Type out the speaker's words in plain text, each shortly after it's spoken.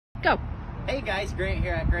Go. Hey guys, Grant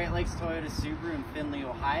here at Great Lakes Toyota Subaru in Findlay,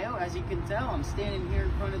 Ohio. As you can tell, I'm standing here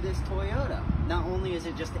in front of this Toyota. Not only is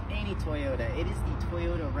it just any Toyota, it is the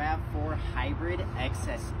Toyota RAV4 Hybrid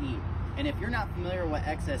XSE. And if you're not familiar with what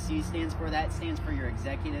XSE stands for, that stands for your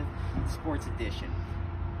Executive Sports Edition.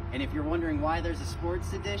 And if you're wondering why there's a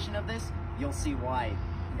sports edition of this, you'll see why,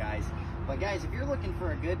 guys. But guys, if you're looking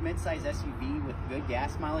for a good midsize SUV with good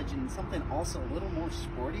gas mileage and something also a little more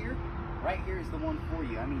sportier, right here is the one for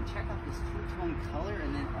you. I mean, check out this two-tone color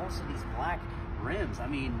and then also these black rims. I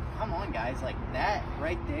mean, come on guys, like that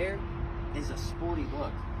right there is a sporty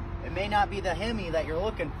look. It may not be the Hemi that you're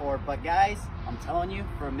looking for, but guys, I'm telling you,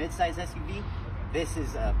 for a midsize SUV, this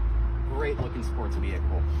is a great looking sports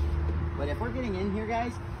vehicle. But if we're getting in here,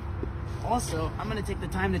 guys, also, I'm gonna take the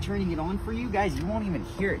time to turning it on for you guys. You won't even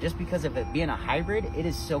hear it just because of it being a hybrid. It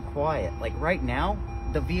is so quiet. Like right now,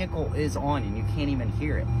 the vehicle is on and you can't even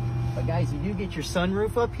hear it. But guys, you do get your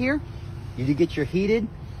sunroof up here. You do get your heated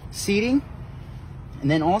seating. And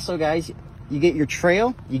then also, guys, you get your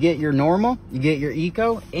trail, you get your normal, you get your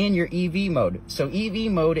eco, and your EV mode. So EV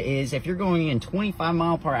mode is if you're going in 25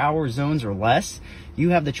 mile per hour zones or less,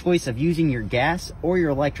 you have the choice of using your gas or your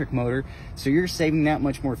electric motor. So you're saving that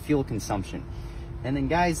much more fuel consumption. And then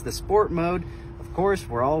guys, the sport mode, of course,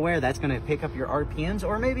 we're all aware that's gonna pick up your RPMs,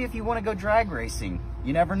 or maybe if you wanna go drag racing,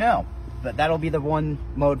 you never know. But that'll be the one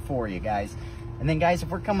mode for you guys. And then guys, if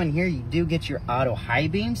we're coming here, you do get your auto high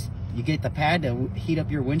beams. You get the pad to heat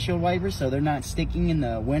up your windshield wipers so they're not sticking in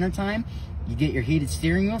the winter time. You get your heated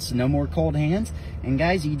steering wheel, so no more cold hands. And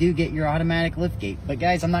guys, you do get your automatic lift gate. But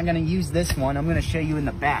guys, I'm not gonna use this one. I'm gonna show you in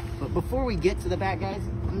the back. But before we get to the back, guys,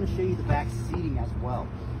 I'm gonna show you the back seating as well.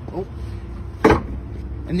 Oh.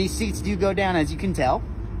 And these seats do go down, as you can tell.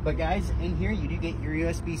 But guys, in here, you do get your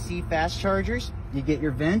USB-C fast chargers. You get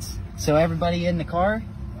your vents, so everybody in the car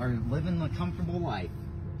are living a comfortable life.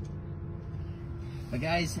 But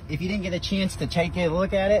guys, if you didn't get a chance to take a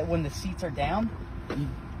look at it when the seats are down,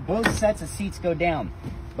 both sets of seats go down,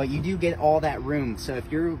 but you do get all that room. So if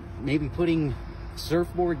you're maybe putting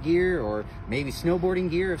surfboard gear or maybe snowboarding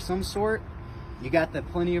gear of some sort, you got the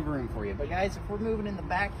plenty of room for you. But guys, if we're moving in the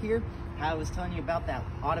back here, how I was telling you about that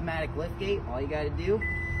automatic lift gate, all you got to do,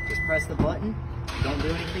 just press the button. Don't do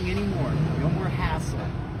anything anymore. No more hassle.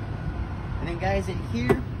 And then guys, in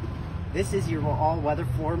here, this is your all-weather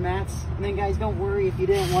floor mats. And then guys, don't worry if you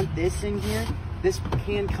didn't want this in here. This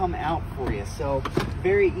can come out for you, so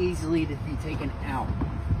very easily to be taken out.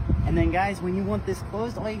 And then guys, when you want this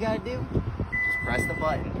closed, all you gotta do, just press the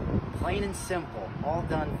button. Plain and simple, all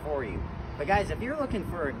done for you. But guys, if you're looking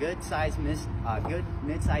for a good size, good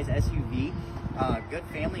mid-size SUV, good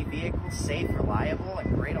family vehicle, safe, reliable,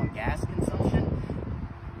 and great on gas consumption,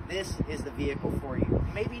 this is the vehicle for you.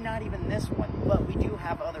 Maybe not even this one, but we do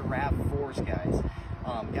have other RAV4s, guys.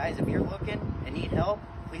 Guys, if you're looking and need help,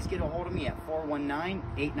 please get a hold of me at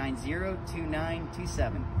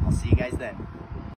 419-890-2927. I'll see you guys then.